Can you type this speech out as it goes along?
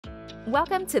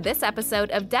Welcome to this episode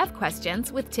of Dev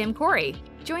Questions with Tim Corey.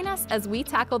 Join us as we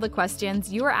tackle the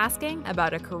questions you are asking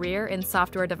about a career in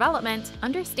software development,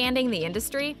 understanding the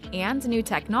industry, and new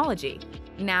technology.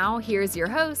 Now, here's your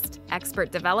host,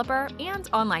 expert developer, and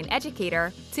online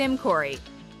educator, Tim Corey.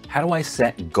 How do I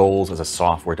set goals as a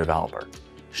software developer?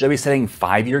 Should I be setting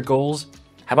 5-year goals?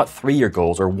 How about 3-year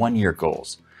goals or 1-year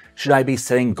goals? Should I be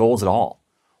setting goals at all?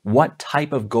 What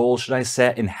type of goals should I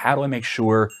set, and how do I make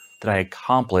sure that I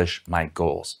accomplish my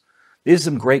goals? These are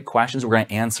some great questions we're going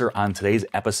to answer on today's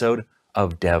episode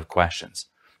of Dev Questions.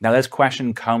 Now, this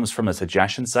question comes from a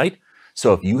suggestion site.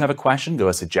 So if you have a question, go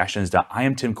to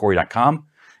suggestions.IAmTimCorey.com,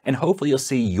 and hopefully you'll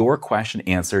see your question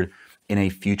answered in a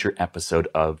future episode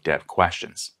of Dev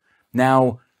Questions.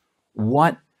 Now,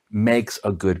 what makes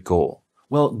a good goal?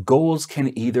 Well, goals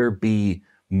can either be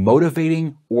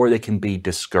motivating or they can be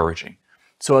discouraging.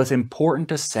 So it's important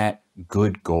to set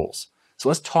good goals. So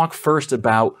let's talk first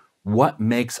about what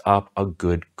makes up a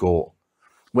good goal.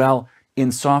 Well,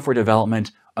 in software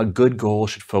development, a good goal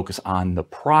should focus on the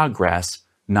progress,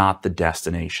 not the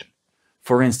destination.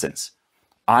 For instance,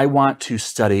 I want to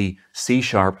study C#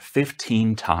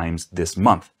 15 times this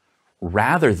month,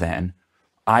 rather than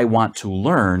I want to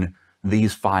learn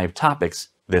these 5 topics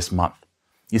this month.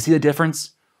 You see the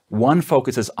difference? One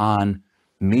focuses on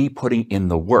me putting in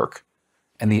the work,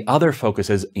 and the other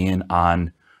focuses in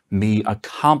on me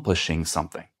accomplishing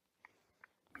something.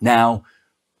 Now,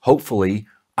 hopefully,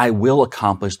 I will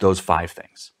accomplish those 5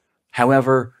 things.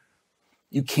 However,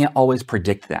 you can't always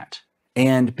predict that.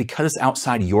 And because it's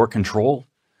outside your control,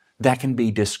 that can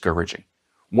be discouraging.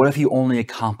 What if you only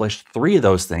accomplished 3 of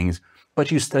those things,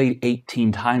 but you studied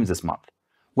 18 times this month?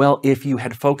 Well, if you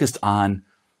had focused on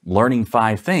learning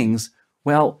 5 things,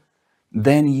 well,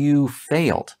 then you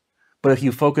failed. But if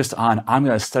you focused on, I'm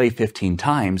going to study 15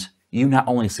 times, you not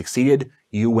only succeeded,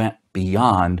 you went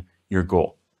beyond your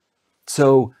goal.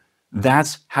 So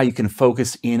that's how you can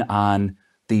focus in on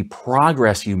the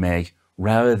progress you make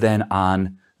rather than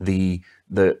on the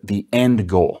end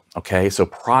goal, okay? So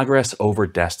progress over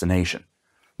destination.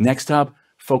 Next up,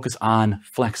 focus on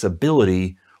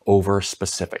flexibility over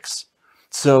specifics.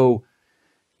 So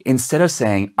instead of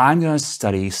saying, I'm going to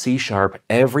study C#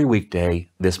 every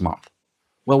weekday this month.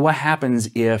 Well, what happens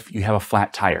if you have a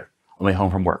flat tire on the way home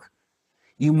from work?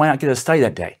 You might not get to study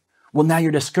that day. Well, now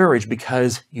you're discouraged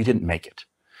because you didn't make it.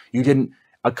 You didn't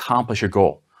accomplish your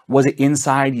goal. Was it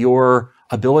inside your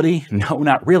ability? No,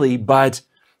 not really, but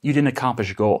you didn't accomplish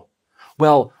your goal.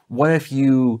 Well, what if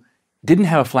you didn't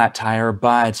have a flat tire,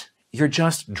 but you're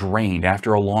just drained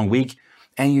after a long week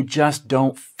and you just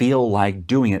don't feel like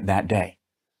doing it that day?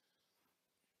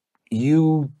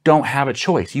 You don't have a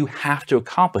choice. You have to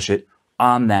accomplish it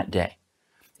on that day.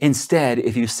 Instead,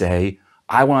 if you say,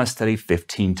 I want to study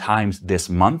 15 times this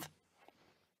month,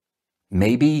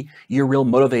 maybe you're real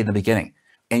motivated in the beginning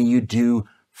and you do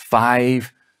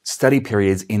 5 study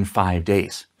periods in 5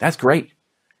 days. That's great.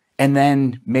 And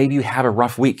then maybe you have a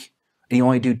rough week and you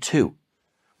only do 2.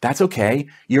 That's okay.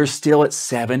 You're still at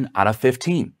 7 out of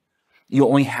 15. You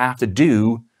only have to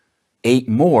do 8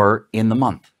 more in the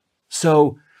month.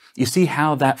 So you see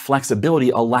how that flexibility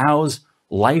allows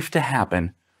life to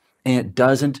happen and it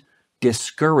doesn't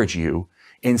discourage you.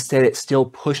 Instead, it still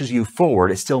pushes you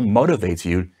forward. It still motivates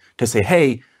you to say,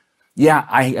 hey, yeah,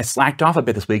 I slacked off a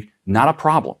bit this week, not a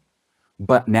problem.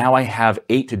 But now I have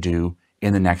 8 to do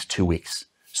in the next 2 weeks.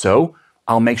 So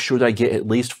I'll make sure that I get at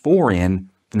least 4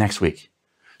 in the next week.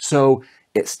 So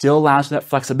it still allows that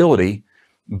flexibility,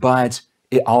 but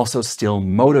it also still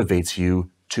motivates you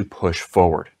to push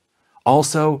forward.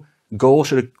 Also, goals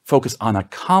should focus on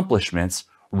accomplishments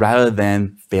rather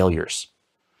than failures.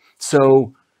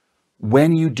 So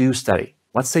when you do study,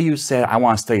 let's say you said, I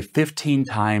want to study 15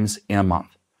 times in a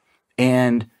month,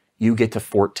 and you get to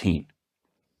 14.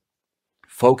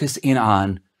 Focus in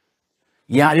on,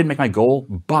 yeah, I didn't make my goal,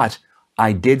 but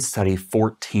I did study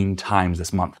 14 times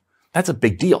this month. That's a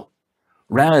big deal.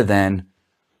 Rather than,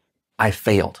 I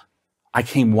failed. I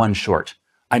came 1 short.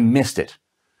 I missed it.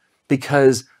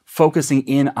 Because focusing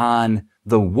in on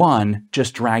the 1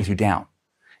 just drags you down.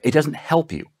 It doesn't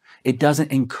help you. It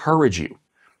doesn't encourage you.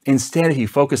 Instead, if you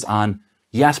focus on,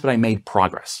 yes, but I made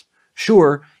progress.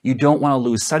 Sure, you don't want to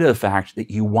lose sight of the fact that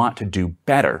you want to do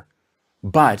better,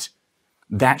 but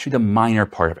that should be the minor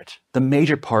part of it. The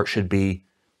major part should be,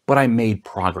 but I made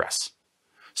progress.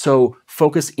 So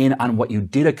focus in on what you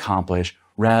did accomplish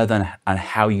rather than on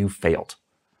how you failed.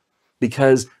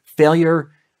 Because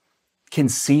failure can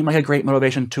seem like a great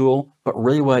motivation tool, but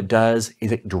really what it does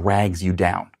is it drags you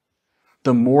down.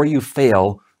 The more you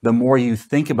fail, the more you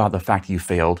think about the fact that you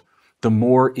failed, the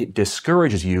more it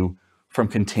discourages you from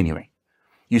continuing.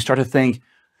 You start to think,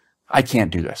 I can't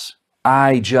do this.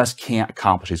 I just can't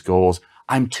accomplish these goals.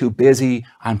 I'm too busy.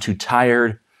 I'm too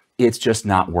tired. It's just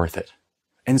not worth it.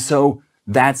 And so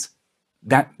that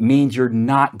means you're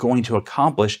not going to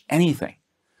accomplish anything.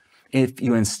 If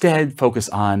you instead focus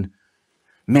on,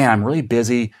 man, I'm really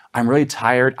busy. I'm really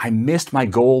tired. I missed my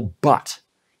goal, but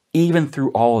even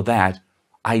through all of that,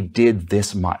 I did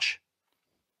this much.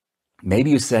 Maybe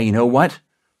you say, you know what?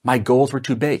 My goals were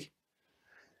too big.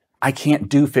 I can't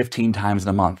do 15 times in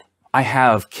a month. I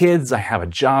have kids, I have a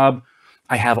job,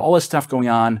 I have all this stuff going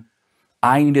on.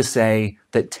 I need to say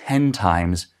that 10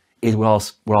 times is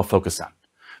what I'll focus on.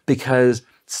 Because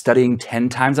studying 10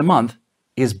 times a month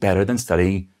is better than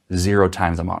studying 0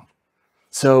 times a month.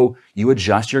 So you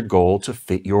adjust your goal to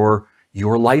fit your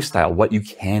lifestyle, what you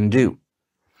can do.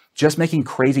 Just making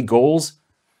crazy goals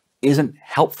isn't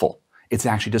helpful. It's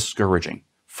actually discouraging.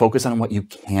 Focus on what you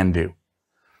can do.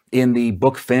 In the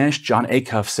book Finished, John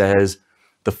Acuff says,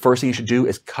 the first thing you should do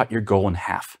is cut your goal in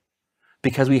half,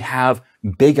 because we have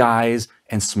big eyes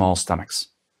and small stomachs.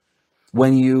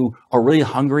 When you are really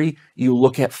hungry, you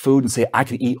look at food and say, I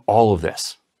could eat all of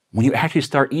this. When you actually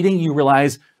start eating, you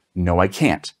realize, no, I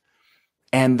can't.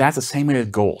 And that's the same way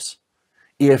with goals.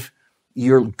 If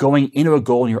you're going into a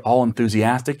goal and you're all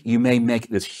enthusiastic, you may make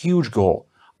this huge goal.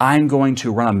 I'm going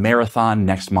to run a marathon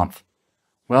next month.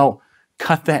 Well,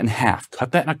 cut that in half,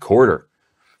 cut that in a quarter,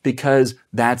 because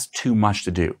that's too much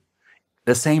to do.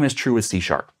 The same is true with C#.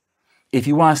 If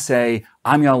you want to say,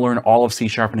 I'm going to learn all of C#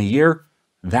 in a year,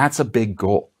 that's a big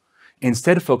goal.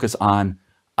 Instead, focus on,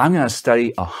 I'm going to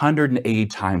study 180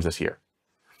 times this year.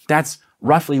 That's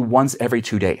roughly once every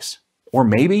 2 days. Or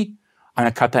maybe I'm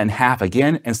going to cut that in half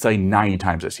again and study 90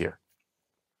 times this year.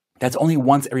 That's only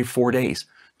once every 4 days,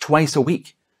 twice a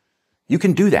week. You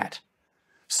can do that.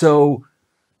 So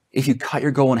if you cut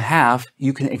your goal in half,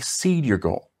 you can exceed your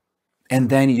goal. And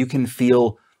then you can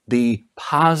feel the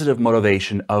positive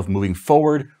motivation of moving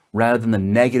forward rather than the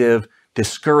negative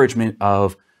discouragement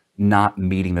of not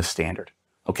meeting the standard.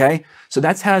 Okay? So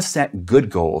that's how to set good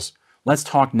goals. Let's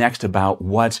talk next about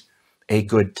what a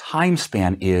good time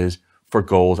span is for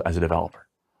goals as a developer.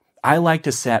 I like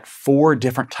to set 4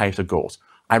 different types of goals.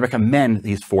 I recommend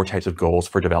these 4 types of goals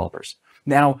for developers.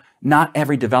 Now, not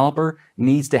every developer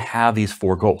needs to have these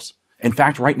 4 goals. In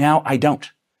fact, right now, I don't,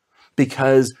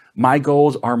 because my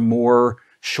goals are more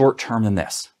short-term than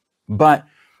this. But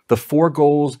the 4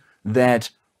 goals that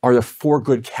are the 4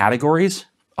 good categories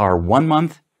are 1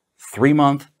 month, 3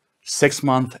 month, 6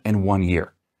 month, and 1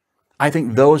 year. I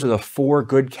think those are the 4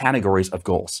 good categories of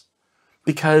goals.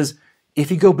 Because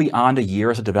if you go beyond a year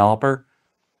as a developer,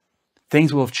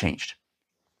 things will have changed.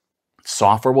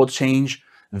 Software will change.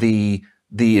 The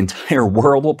entire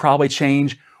world will probably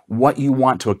change. What you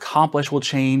want to accomplish will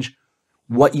change.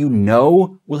 What you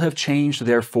know will have changed.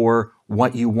 Therefore,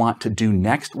 what you want to do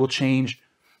next will change.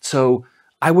 So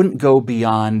I wouldn't go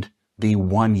beyond the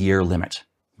 1 year limit,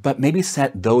 but maybe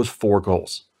set those 4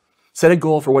 goals. Set a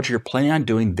goal for what you're planning on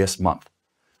doing this month.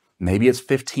 Maybe it's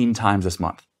 15 times this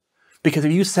month. Because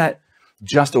if you set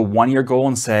just a 1 year goal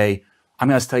and say, I'm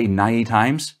going to study 90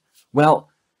 times, well,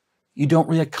 you don't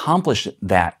really accomplish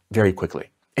that very quickly.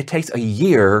 It takes a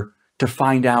year to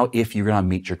find out if you're going to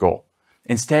meet your goal.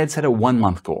 Instead, set a 1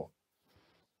 month goal,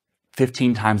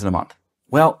 15 times in a month.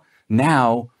 Well,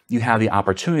 now you have the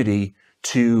opportunity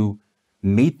to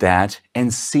meet that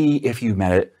and see if you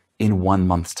met it in 1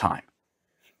 month's time.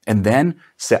 And then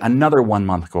set another 1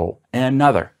 month goal and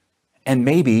another. And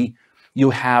maybe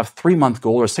you have 3 month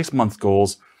goals or 6 month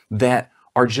goals that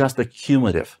are just the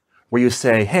cumulative, where you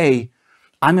say, hey,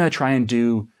 I'm going to try and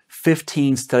do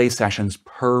 15 study sessions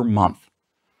per month,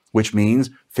 which means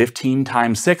 15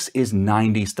 times 6 is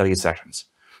 90 study sessions.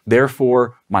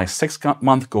 Therefore, my 6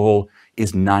 month goal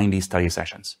is 90 study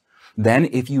sessions. Then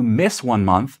if you miss 1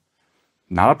 month,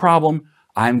 not a problem.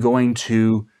 I'm going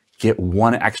to get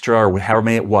 1 extra or however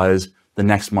many it was the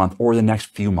next month or the next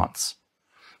few months.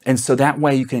 And so that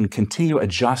way you can continue to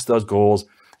adjust those goals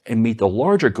and meet the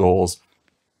larger goals,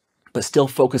 but still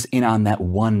focus in on that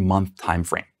 1 month time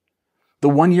frame. The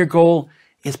 1 year goal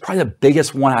is probably the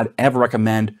biggest one I'd ever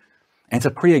recommend, and it's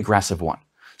a pretty aggressive one.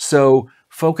 So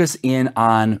focus in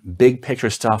on big picture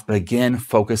stuff, but again,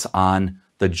 focus on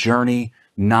the journey,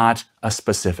 not a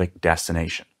specific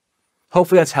destination.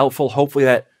 Hopefully that's helpful. Hopefully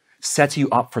that sets you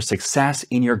up for success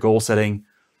in your goal setting.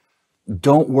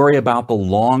 Don't worry about the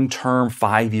long-term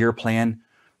 5-year plan,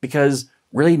 because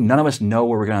really none of us know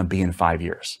where we're going to be in 5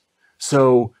 years.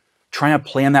 So trying to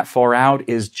plan that far out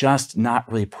is just not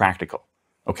really practical.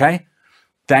 Okay?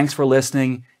 Thanks for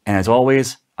listening. And as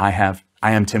always, I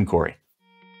am Tim Corey.